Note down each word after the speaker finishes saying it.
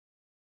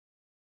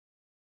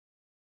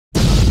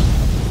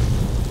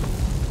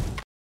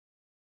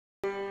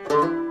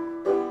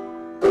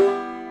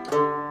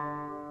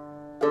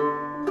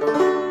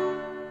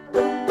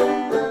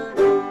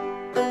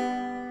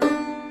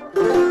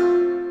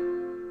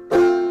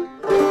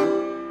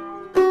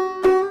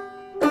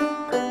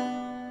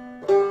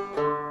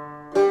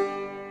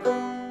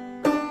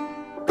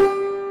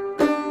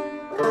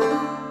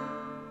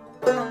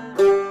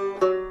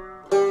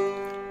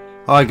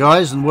Hi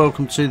guys, and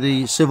welcome to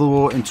the Civil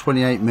War in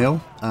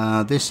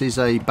 28mm. This is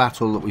a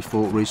battle that we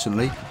fought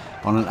recently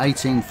on an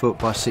 18-foot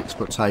by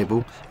 6-foot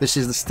table. This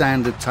is the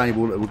standard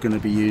table that we're going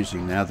to be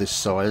using now, this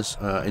size,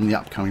 in the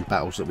upcoming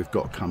battles that we've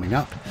got coming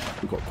up.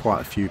 We've got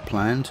quite a few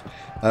planned.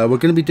 We're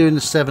going to be doing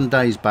the 7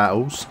 days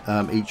battles,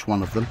 each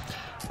one of them,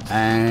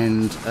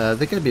 and they're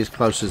going to be as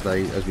close as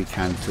we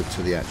can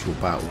to the actual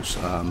battles,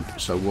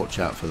 so watch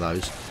out for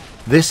those.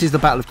 This is the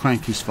Battle of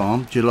Crankeys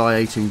Farm, July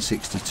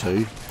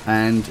 1862,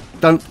 and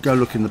don't go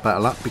looking the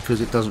battle up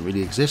because it doesn't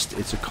really exist.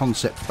 It's a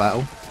concept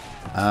battle.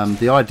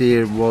 The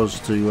idea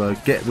was to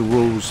get the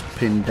rules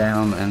pinned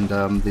down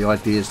and the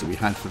ideas that we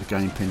had for the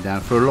game pinned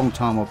down. For a long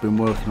time I've been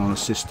working on a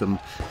system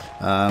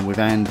with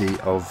Andy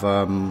of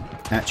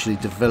actually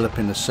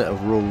developing a set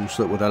of rules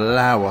that would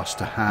allow us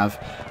to have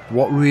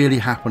what really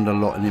happened a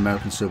lot in the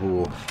American Civil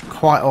War.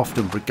 Quite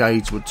often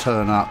brigades would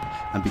turn up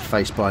and be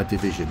faced by a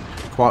division.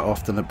 Quite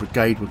often a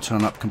brigade would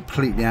turn up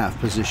completely out of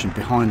position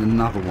behind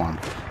another one.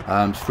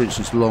 For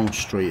instance,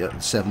 Longstreet at the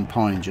Seven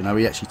Pines, you know,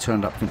 he actually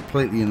turned up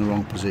completely in the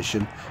wrong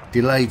position,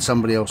 delayed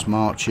somebody else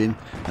marching,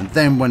 and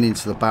then went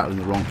into the battle in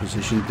the wrong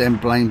position, then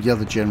blamed the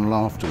other general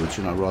afterwards,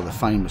 you know, rather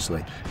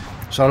famously.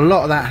 So a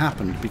lot of that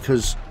happened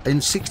because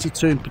in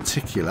 62 in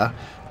particular,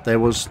 there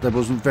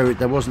wasn't very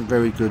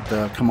good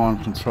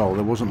command control.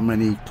 There wasn't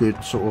many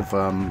good sort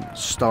of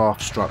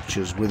staff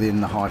structures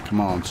within the high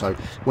command. So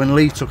when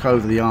Lee took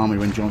over the army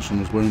when Johnson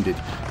was wounded,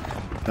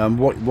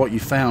 what you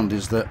found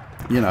is that,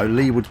 you know,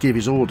 Lee would give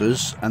his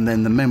orders and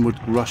then the men would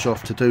rush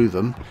off to do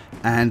them,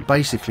 and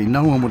basically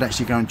no one would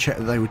actually go and check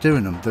that they were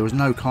doing them. There was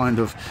no kind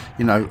of,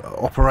 you know,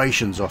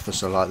 operations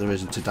officer like there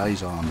is in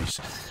today's armies.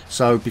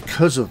 So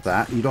because of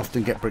that, you'd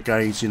often get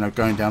brigades, you know,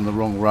 going down the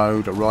wrong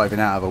road, arriving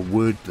out of a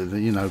wood,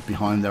 you know,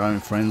 behind their own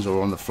friends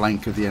or on the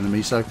flank of the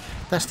enemy. So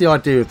that's the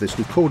idea of this.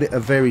 We called it a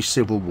very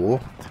civil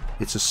war.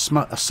 It's a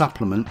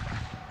supplement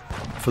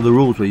for the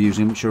rules we're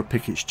using, which are a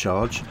picket's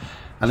charge.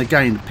 And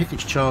again, the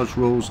picket's charge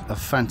rules are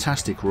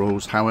fantastic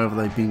rules.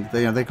 However,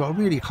 they've got a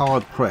really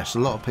hard press. A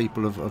lot of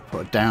people have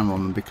put a down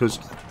on them because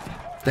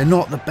they're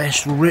not the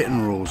best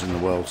written rules in the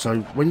world.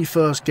 So when you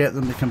first get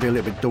them, they can be a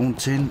little bit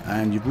daunting,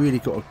 and you've really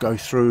got to go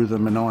through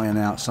them and iron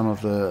out some of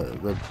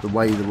the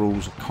way the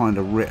rules are kind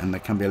of written. They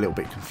can be a little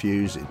bit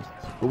confusing.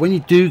 But when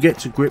you do get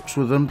to grips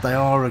with them, they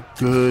are a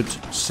good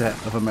set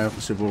of American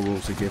Civil War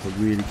rules to give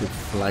a really good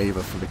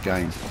flavour for the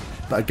game.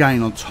 But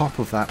again, on top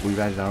of that, we've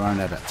added our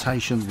own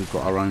adaptations. We've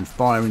got our own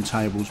firing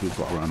tables, we've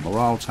got our own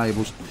morale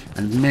tables,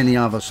 and many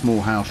other small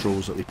house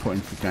rules that we put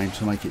into the game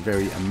to make it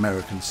very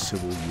American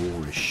Civil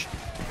War-ish.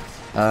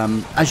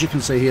 As you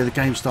can see here, the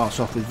game starts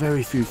off with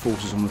very few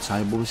forces on the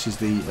table. This is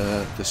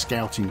the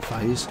scouting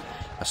phase.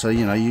 So,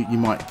 you know, you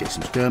might get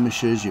some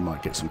skirmishers, you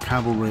might get some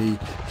cavalry, you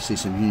see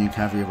some Union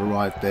cavalry have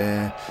arrived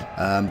there.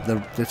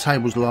 The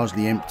table's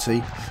largely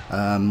empty.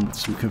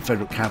 Some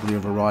Confederate cavalry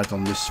have arrived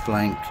on this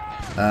flank.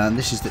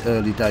 This is the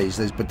early days.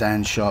 There's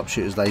Badan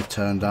sharpshooters, they've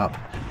turned up.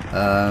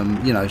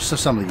 You know, so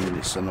some of the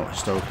units are not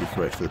historically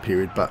correct for the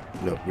period, but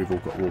look, we've all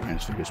got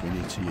Wargames figures we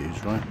need to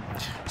use, right?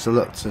 So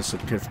look, there's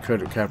some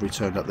Confederate cavalry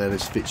turned up there.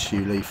 There's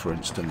Fitzhugh Lee, for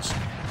instance.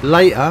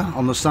 Later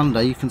on the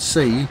Sunday, you can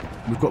see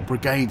we've got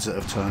brigades that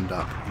have turned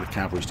up. The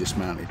cavalry's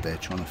dismounted there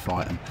trying to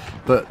fight them.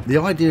 But the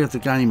idea of the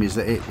game is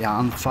that it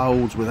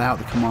unfolds without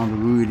the commander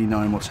really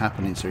knowing what's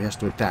happening, so he has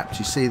to adapt.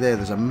 You see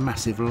there's a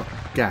massive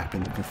gap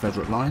in the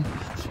Confederate line,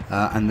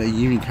 and the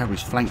Union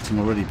cavalry's flanked him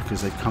already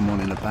because they've come on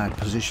in a bad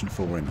position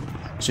for him.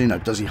 So, you know,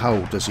 does he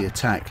hold? Does he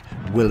attack?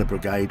 Will a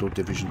brigade or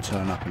division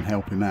turn up and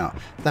help him out?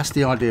 That's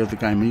the idea of the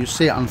game, and you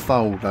see it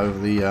unfold over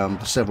the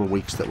several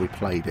weeks that we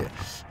played it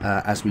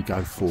as we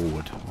go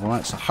forward. All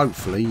right, so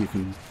hopefully you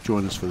can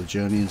join us for the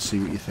journey and see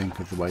what you think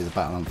of the way the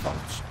battle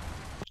unfolds.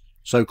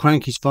 So,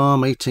 Crankeys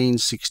Farm,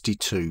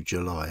 1862,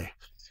 July.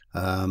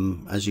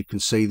 As you can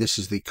see, this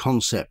is the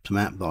concept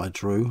map that I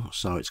drew,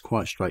 so it's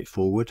quite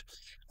straightforward.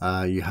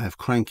 You have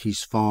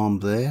Crankeys Farm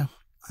there,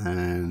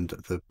 and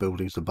the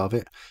buildings above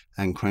it,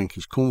 and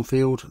Crankeys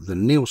Cornfield, the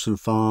Nielsen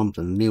Farm,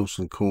 the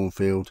Nielsen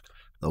Cornfield,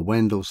 the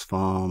Wendell's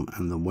Farm,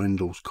 and the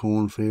Wendell's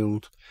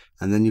Cornfield.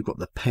 And then you've got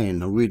the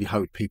pen. I really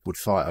hoped people would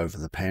fight over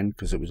the pen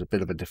because it was a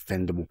bit of a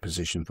defendable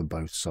position for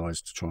both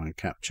sides to try and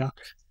capture.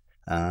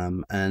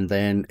 And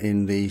then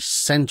in the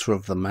center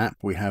of the map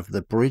we have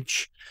the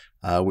bridge,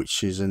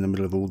 which is in the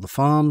middle of all the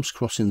farms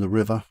crossing the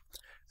river.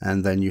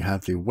 And then you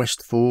have the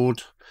West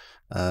Ford,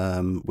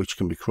 which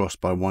can be crossed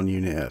by one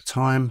unit at a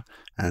time,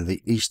 and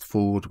the East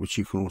Ford, which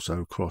you can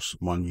also cross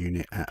one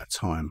unit at a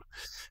time.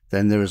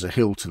 Then there is a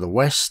hill to the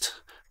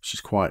west, which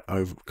is quite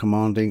over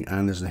commanding,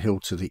 and there's a hill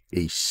to the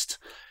east.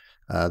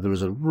 There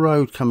is a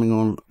road coming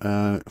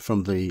on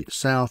from the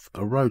south,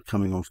 a road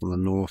coming on from the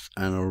north,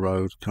 and a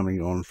road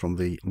coming on from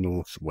the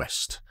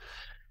northwest.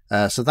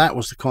 So that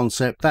was the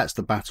concept. That's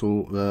the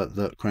battle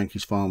that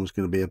Crankeys Farm was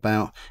going to be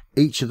about.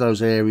 Each of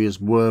those areas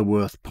were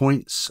worth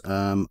points.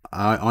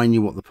 I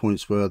knew what the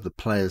points were, the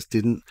players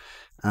didn't.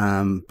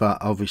 but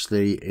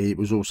obviously it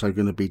was also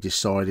going to be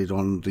decided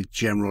on the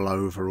general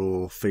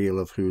overall feel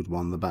of who had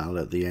won the battle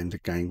at the end.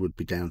 Again, would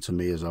be down to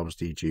me as I was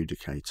the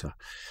adjudicator.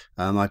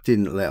 I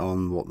didn't let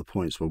on what the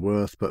points were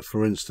worth, but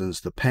for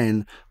instance, the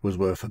pen was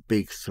worth a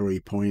big 3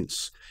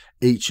 points.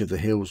 Each of the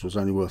hills was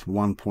only worth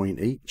 1 point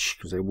each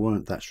because they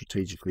weren't that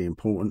strategically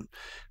important.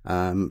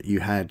 You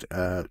had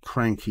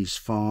Crankeys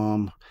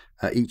Farm.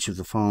 Each of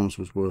the farms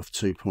was worth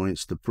 2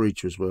 points. The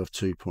bridge was worth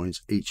 2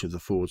 points. Each of the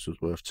fords was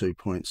worth 2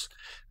 points.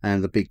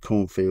 And the big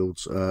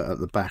cornfields at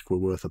the back were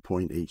worth a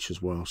point each as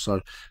well.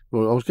 So,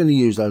 well, I was going to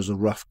use those as a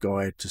rough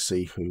guide to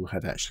see who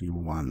had actually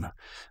won.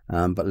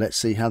 But let's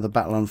see how the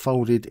battle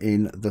unfolded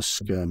in the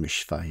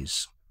skirmish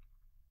phase.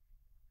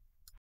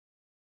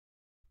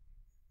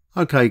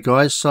 Okay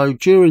guys, so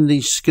during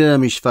the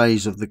skirmish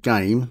phase of the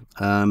game,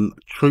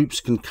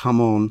 troops can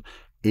come on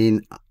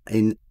in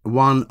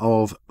one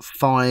of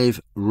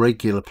 5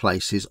 regular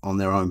places on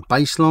their own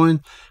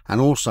baseline,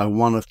 and also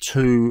one of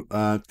 2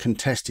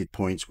 contested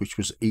points, which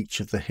was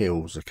each of the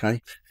hills.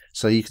 Okay,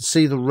 so you can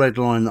see the red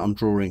line that I'm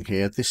drawing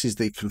here. This is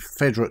the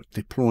Confederate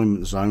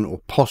deployment zone,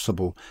 or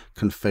possible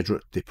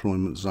Confederate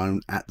deployment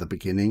zone at the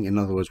beginning. In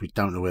other words, we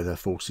don't know where their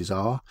forces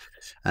are.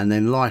 And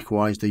then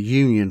likewise, the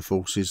Union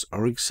forces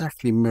are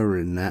exactly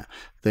mirroring that.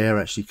 They're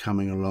actually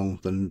coming along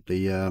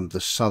the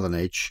southern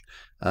edge.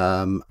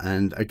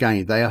 And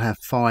again, they have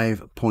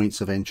 5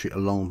 points of entry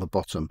along the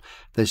bottom.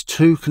 There's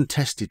 2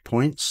 contested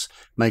points,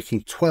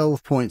 making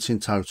 12 points in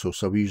total.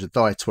 So we use a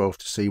die 12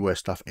 to see where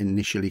stuff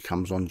initially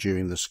comes on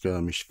during the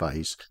skirmish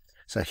phase.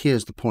 So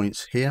here's the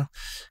points here.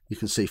 You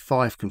can see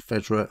 5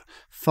 Confederate,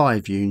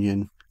 5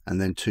 Union, and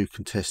then 2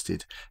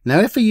 contested. Now,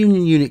 if a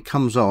Union unit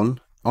comes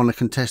on a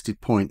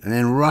contested point and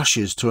then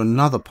rushes to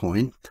another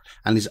point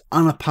and is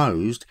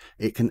unopposed,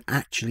 it can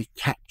actually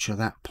capture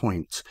that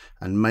point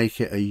and make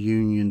it a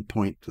Union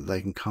point that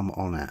they can come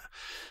on at.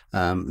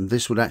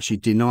 This would actually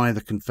deny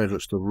the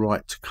Confederates the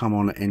right to come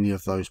on at any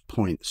of those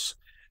points.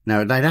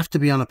 Now, they'd have to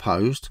be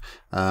unopposed,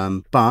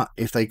 but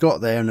if they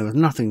got there and there was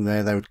nothing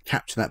there, they would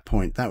capture that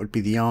point. That would be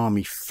the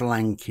army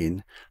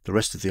flanking, the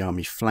rest of the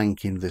army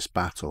flanking this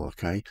battle,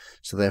 okay?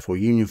 So therefore,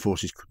 Union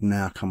forces could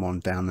now come on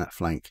down that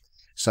flank.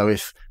 So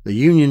if the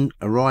Union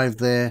arrived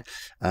there,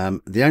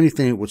 the only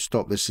thing that would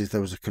stop this is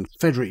there was a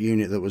Confederate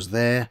unit that was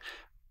there,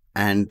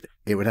 and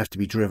it would have to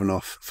be driven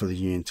off for the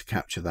Union to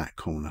capture that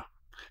corner.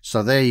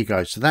 So there you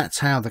go. So that's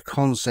how the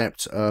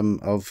concept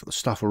of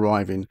stuff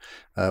arriving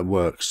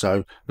works.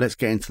 So let's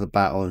get into the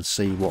battle and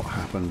see what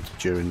happened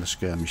during the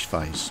skirmish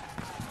phase.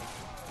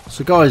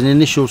 So guys, in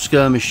initial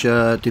skirmish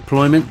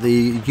deployment,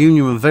 the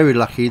Union were very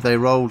lucky. They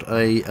rolled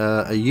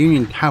a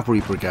Union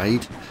cavalry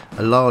brigade,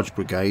 a large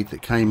brigade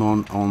that came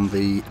on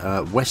the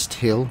West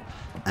Hill,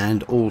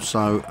 and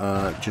also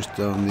just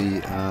on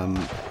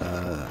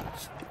the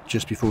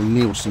just before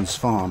Nielsen's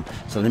farm.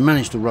 So they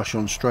managed to rush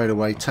on straight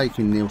away,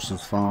 taking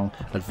Nielsen's farm,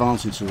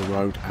 advancing to the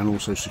road, and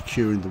also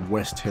securing the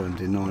West Hill and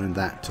denying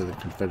that to the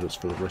Confederates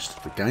for the rest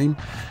of the game.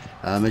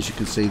 As you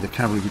can see, the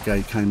cavalry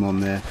brigade came on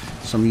there.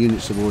 Some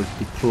units have already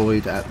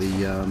deployed at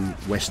the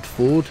West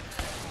Ford,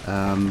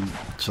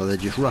 so they're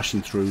just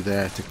rushing through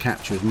there to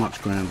capture as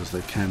much ground as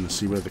they can to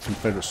see where the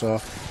Confederates are.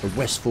 The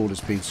West Ford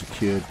has been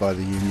secured by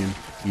the Union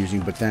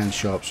using Badan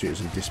sharpshooters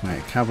and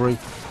dismounted cavalry.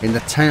 In the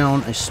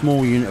town, a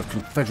small unit of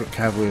Confederate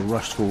cavalry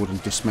rushed forward and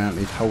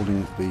dismounted,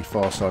 holding the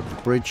far side of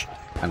the bridge,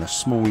 and a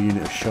small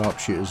unit of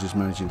sharpshooters is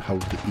managing to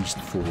hold the East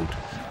Ford.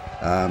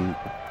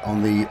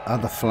 On the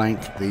other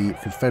flank, the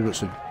Confederates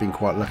have been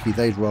quite lucky.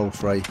 They'd rolled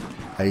for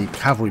a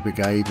cavalry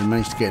brigade and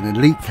managed to get an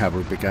elite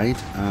cavalry brigade.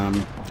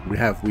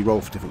 We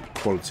roll for different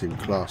quality and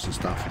class and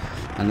stuff,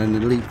 and an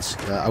elite,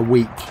 a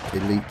weak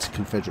elite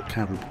Confederate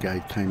cavalry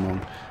brigade came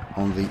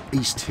on the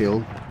East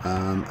Hill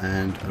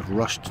and have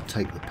rushed to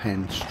take the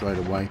pen straight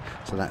away.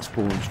 So that's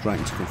fallen straight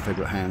into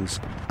Confederate hands.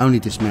 Only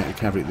dismounted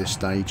cavalry at this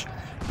stage,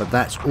 but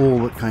that's all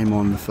that came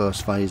on the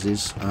first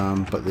phases.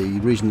 But the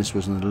reason this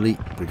was an elite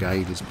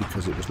brigade is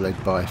because it was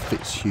led by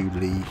Fitzhugh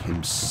Lee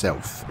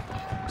himself.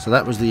 So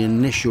that was the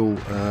initial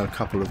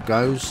couple of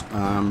goes,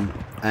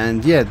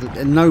 and yeah,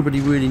 nobody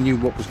really knew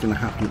what was going to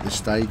happen at this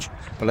stage.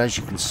 But as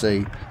you can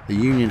see, the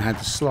Union had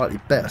a slightly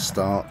better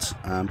start,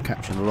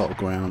 capturing a lot of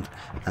ground,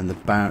 and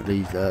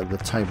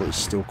the table is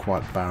still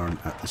quite barren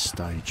at this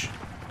stage.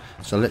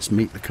 So let's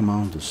meet the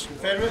commanders.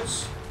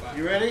 Confederates,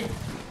 you ready?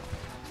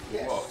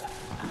 Yes.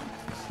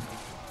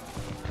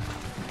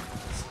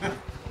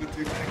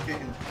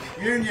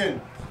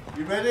 Union,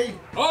 you ready?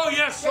 Oh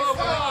yes, sir.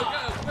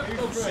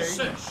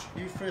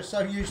 You three are so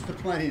used to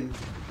playing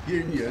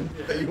Union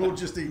that you all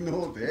just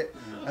ignored it,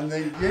 and the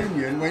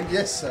Union went,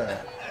 yes sir.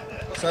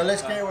 So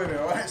let's get with it,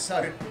 alright?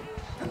 So,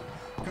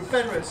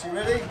 Confederates, you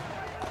ready?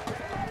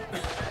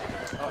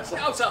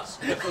 Scout us.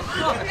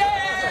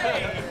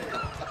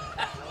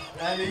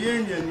 And the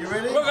Union, you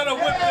ready? We're gonna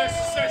whip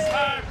this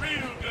high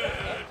real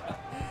good.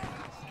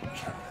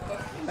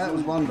 That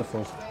was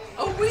wonderful.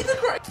 Oh, we the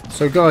great.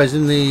 So guys,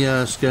 in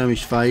the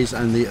skirmish phase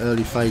and the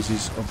early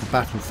phases of the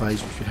battle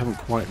phase, which we haven't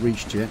quite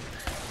reached yet,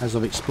 as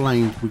I've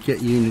explained, we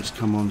get units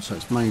come on, so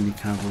it's mainly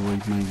cavalry,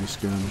 mainly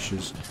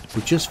skirmishers.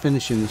 We're just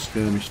finishing the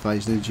skirmish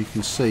phase, and as you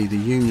can see, the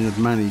Union have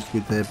managed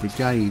with their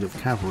brigade of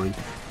cavalry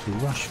to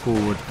rush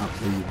forward up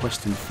the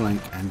western flank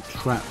and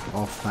trap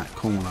off that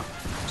corner.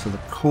 So the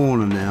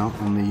corner now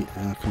on the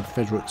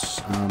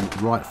Confederates'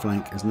 right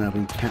flank has now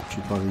been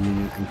captured by the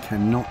Union and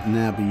cannot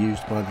now be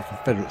used by the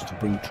Confederates to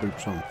bring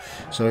troops on.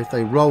 So if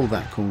they roll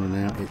that corner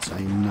now, it's a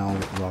null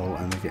roll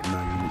and they get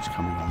no units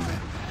coming on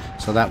there.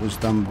 So that was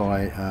done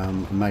by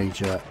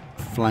Major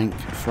Frank,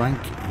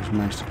 who's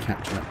managed to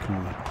capture that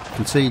corner. You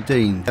can see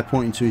Dean, they're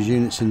pointing to his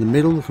units in the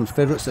middle. The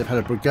Confederates, they've had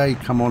a brigade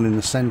come on in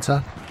the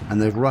centre,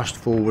 and they've rushed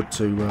forward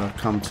to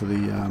come to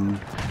the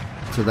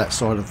to that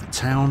side of the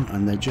town,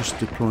 and they're just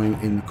deploying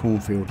in the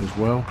cornfield as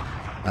well.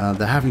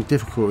 They're having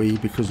difficulty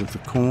because of the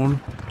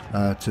corn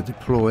to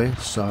deploy,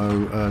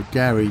 so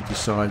Gary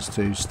decides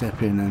to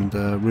step in and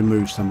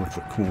remove some of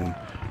the corn,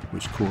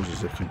 which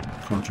causes a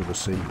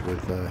controversy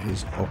with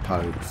his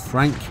oppo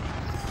Frank.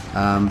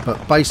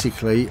 But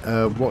basically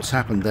what's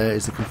happened there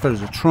is the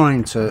Confederates are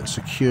trying to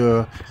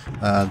secure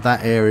that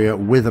area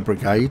with a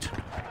brigade.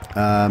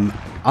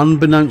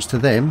 Unbeknownst to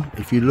them,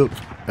 if you look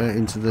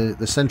into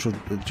the central,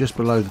 just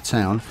below the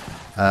town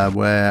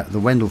where the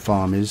Wendell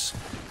farm is,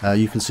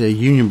 you can see a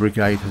Union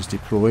brigade has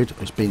deployed.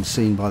 It's been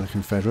seen by the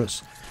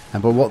Confederates,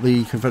 but what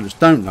the Confederates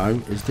don't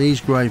know is these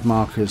grave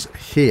markers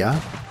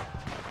here,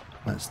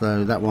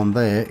 that one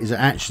there, is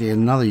actually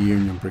another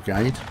Union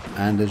brigade,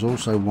 and there's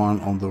also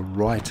one on the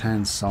right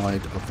hand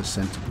side of the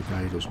centre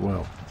brigade as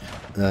well.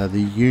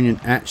 The Union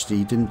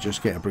actually didn't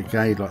just get a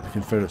brigade like the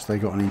Confederates, they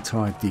got an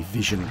entire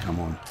division come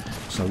on.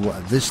 So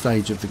at this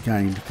stage of the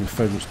game, the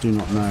Confederates do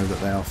not know that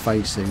they are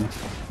facing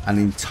an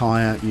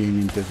entire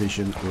Union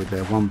division with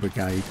their one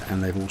brigade,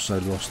 and they've also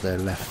lost their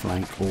left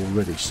flank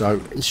already. So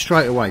it's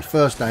straight away,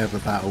 first day of the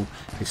battle,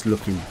 it's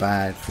looking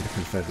bad for the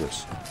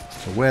Confederates.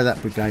 So where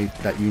that brigade,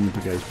 that Union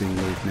brigade is being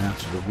moved now,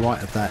 to the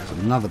right of that is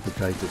another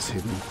brigade that's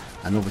hidden,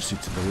 and obviously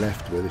to the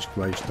left where this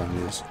gravestone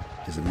is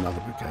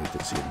another brigade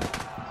that's hidden.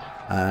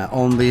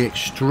 On the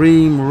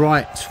extreme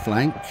right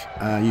flank,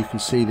 you can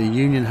see the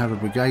Union have a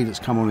brigade that's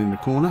come on in the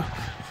corner,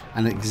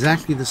 and at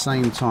exactly the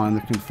same time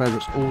the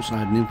Confederates also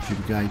had an infantry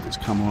brigade that's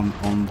come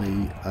on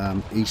the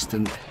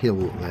eastern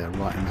hill there,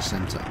 right in the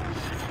centre.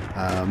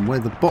 Where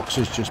the box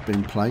has just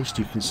been placed,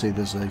 you can see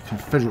there's a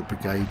Confederate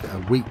brigade, a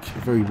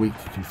very weak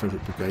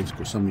Confederate brigade. It's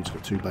got something that's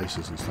got two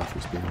bases and stuff.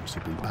 It's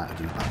obviously been battered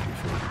in the back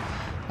before.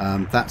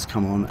 That's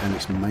come on and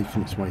it's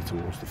making its way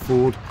towards the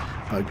ford.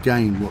 But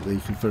again, what the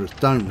Confederates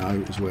don't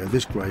know is where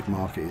this grave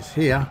marker is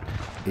here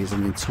is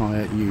an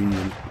entire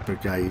Union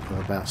brigade of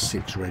about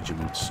 6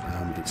 regiments.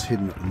 It's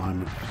hidden at the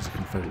moment because the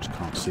Confederates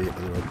can't see it,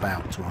 but they're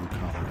about to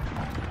uncover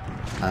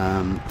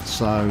it.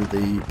 So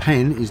the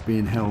pen is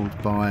being held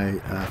by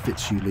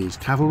Fitzhugh Lee's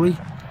cavalry,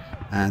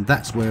 and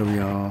that's where we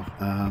are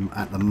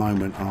at the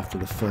moment after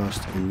the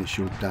first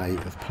initial day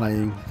of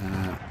playing.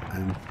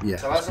 And yeah,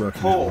 so it's as a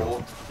working core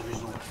well.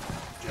 divisional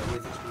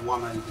with its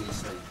 1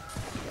 ADC,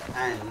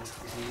 and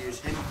if you use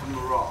him for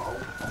morale,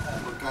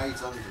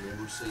 brigades under him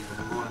receive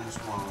a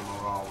 -1 on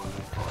morale when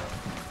they fire.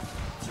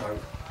 So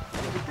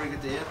with the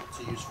brigadier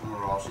to use for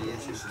morale, so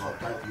yes, it's like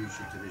don't use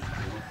your division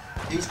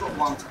for. He's got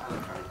 1 to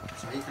allocate,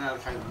 so he can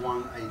allocate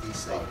 1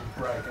 ADC.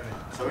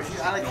 So if you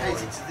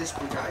allocate it to this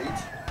brigade,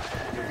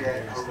 you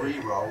get a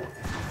re-roll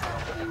if you fail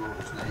the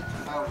orders. Now you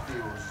can fail the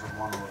orders as a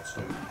 1 or a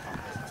 2, you can't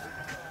hesitate.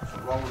 So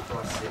roll with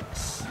die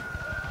 6.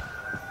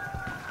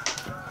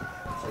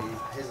 So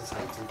you've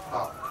hesitated,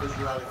 but because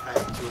you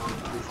allocated your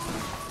division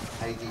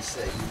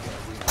ADC, you get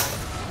a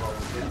re-roll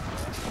again.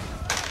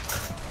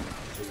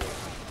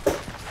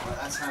 Right,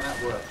 that's how that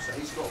works. So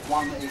he's got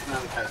 1 that he can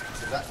allocate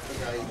to that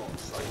brigade,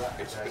 so that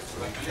brigade.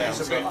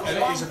 And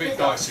it is a bit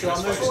dicey. So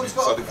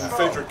the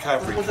Confederate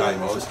cavalry came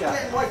on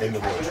in the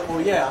woods. Well,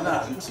 yeah, I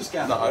know. What's the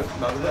scout? No, they're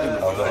not in the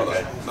woods.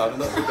 No, they're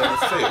not. They're in the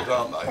field,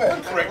 aren't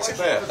they? Correct.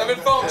 There. They've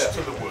advanced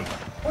to the wood.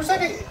 What's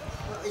that?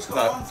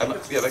 No, and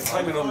yeah, they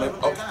came in on the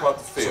occupied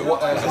the field. So what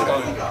they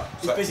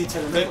He's busy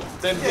telling me.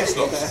 Then his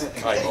lots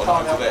came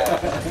on over there.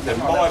 Then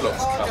my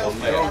lots come on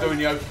They're all there. doing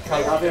the open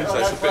So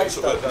it's a bit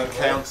sort of an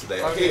encounter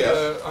there.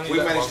 Here, we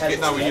managed to get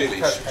to the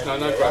village, No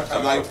grab.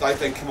 and they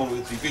then come on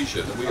with a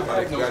division, and we had a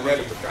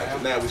brigade.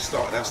 But now our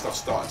stuff's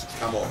starting to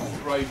come on.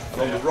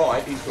 And on the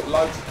right, he's got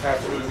loads of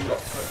cavalry. We've got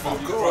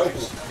fuck all.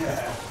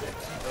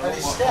 And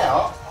his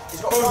scout,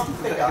 he's got one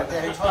figure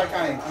the entire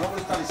game, and all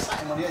he's done is sat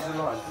him on the edge of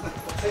the line.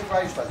 Got 2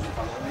 gravestones in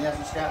front of him, and he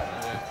hasn't scouted.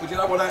 Well, you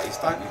know what that is,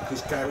 don't you?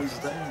 Because Gary's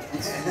there.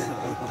 Is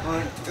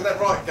that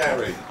right,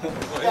 Gary?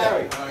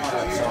 Gary!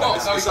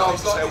 It's hard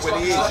to tell when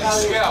he is.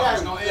 Scout,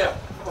 he's not here.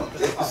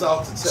 It's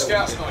hard to tell.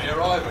 Scout's not here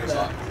either. He's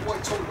like, what are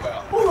you talking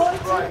about?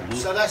 Right,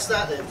 so that's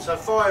that then. So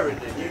firing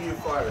then, Union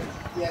firing.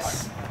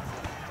 Yes.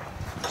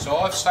 So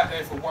I've sat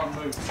there for 1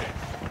 move check.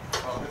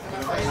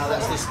 Now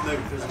that's this move.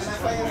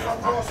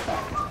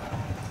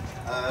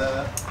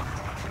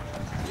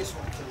 Just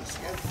want to kill this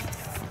again.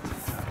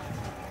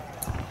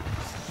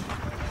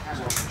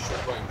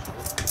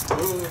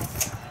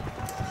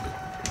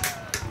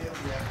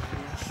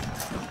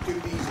 Do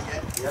these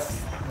again. Yep.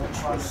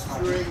 Plus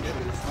 3.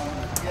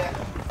 Yeah.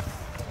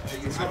 You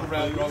can have a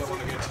round roll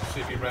one against to see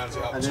if he rounds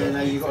it up. And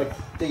then you've got a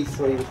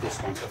D3 with this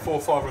one. So 4,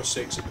 5 or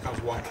 6, it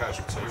becomes 1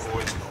 casualty,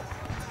 or it's not.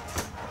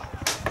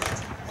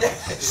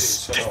 Yes! It is,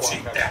 so it's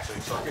 1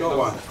 casualty. So Got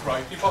one.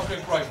 Great. You possibly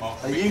a great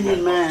mark. A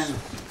Union man.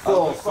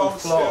 Floor from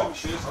floor.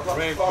 I've got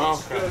Red 5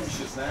 marker.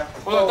 skirmishers now.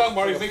 Well, don't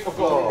worry, Mick, I've got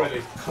one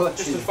already.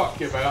 Clutching. Just to fuck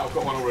you about, I've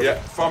got one already.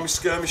 Yeah, find me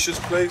skirmishers,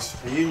 please.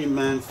 A Union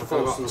man for I've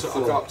got force on up the to,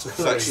 floor. I've got up to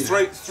So it's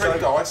 3. three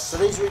dice. So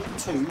these are in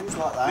twos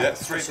like that. Yeah,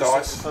 3 It's just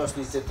dice. The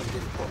person who did them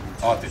didn't put them in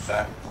I twos. did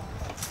that.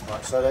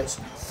 Right, so that's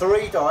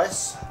 3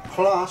 dice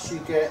plus you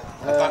get.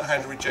 I don't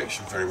handle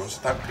rejection very well,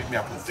 so don't pick me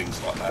up on things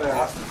like that.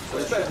 Right?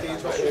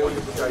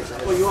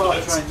 Well, you are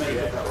a trained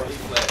medic.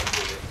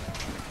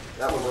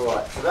 That one's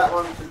alright. So that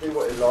one can do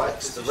what it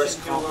likes. The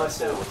rest can't go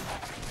forward.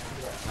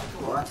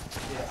 Alright.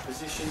 Yeah,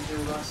 position, do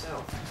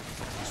thyself.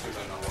 Still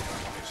don't know what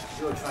that one is.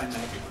 You're a trained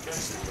medic.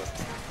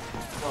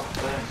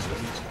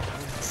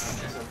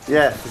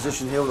 Yeah,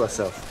 position heal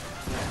thyself.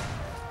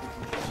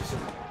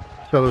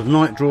 So as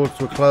night draws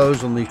to a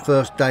close on the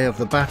first day of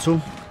the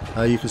battle,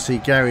 you can see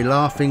Gary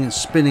laughing and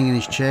spinning in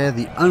his chair.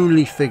 The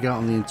only figure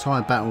on the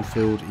entire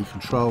battlefield he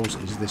controls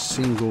is this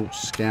single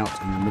scout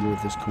in the middle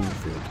of this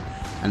cornfield,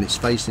 and it's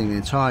facing the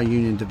entire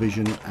Union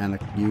division and a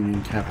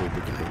Union cavalry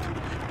brigade,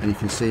 and you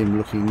can see him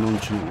looking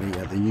nonchalantly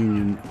at the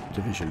Union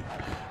division.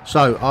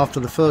 So after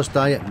the first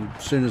day,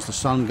 as soon as the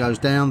sun goes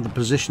down, the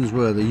positions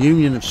were the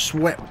Union have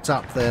swept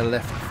up their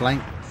left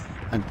flank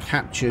and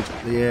captured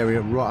the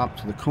area right up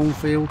to the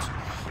cornfield.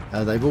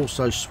 They've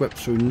also swept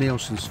through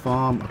Nielsen's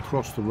farm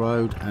across the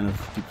road and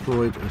have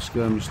deployed a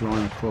skirmish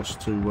line across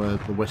to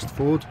the West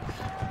Ford.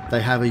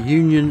 They have a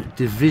Union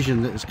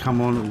division that has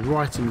come on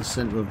right in the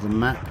centre of the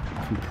map,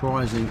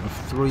 comprising of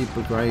 3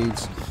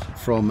 brigades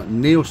from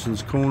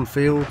Nielsen's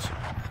cornfield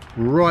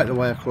right the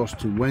way across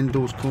to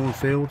Wendell's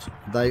cornfield.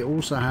 They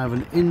also have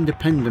an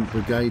independent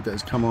brigade that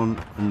has come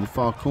on in the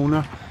far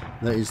corner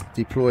that is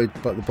deployed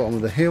at the bottom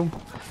of the hill.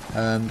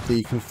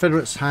 The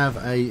Confederates have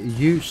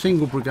a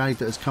single brigade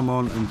that has come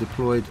on and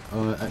deployed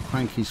at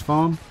Crankeys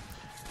Farm.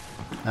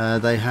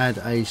 They had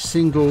a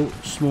single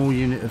small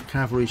unit of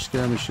cavalry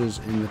skirmishers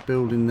in the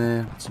building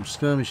there, some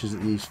skirmishers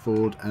at the East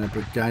Ford, and a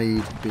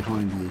brigade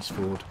behind the East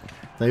Ford.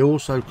 They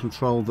also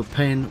control the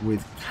pen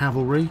with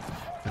cavalry,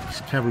 a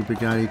cavalry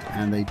brigade,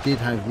 and they did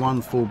have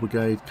 1 full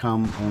brigade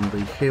come on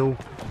the hill,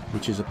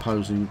 which is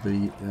opposing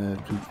the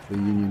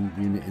Union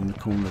unit in the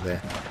corner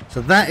there.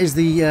 So that is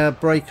the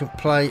break of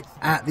play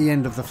at the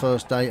end of the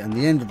first day and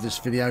the end of this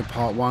video,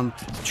 part 1.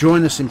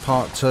 Join us in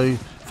part 2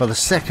 for the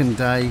second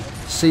day,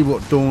 see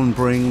what dawn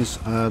brings.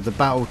 The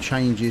battle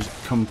changes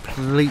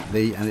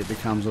completely and it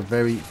becomes a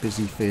very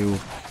busy field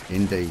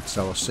indeed.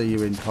 So I'll see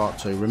you in part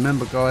 2.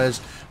 Remember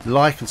guys,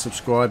 like and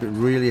subscribe, it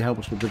really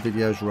helps with the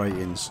video's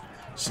ratings.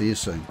 See you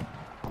soon.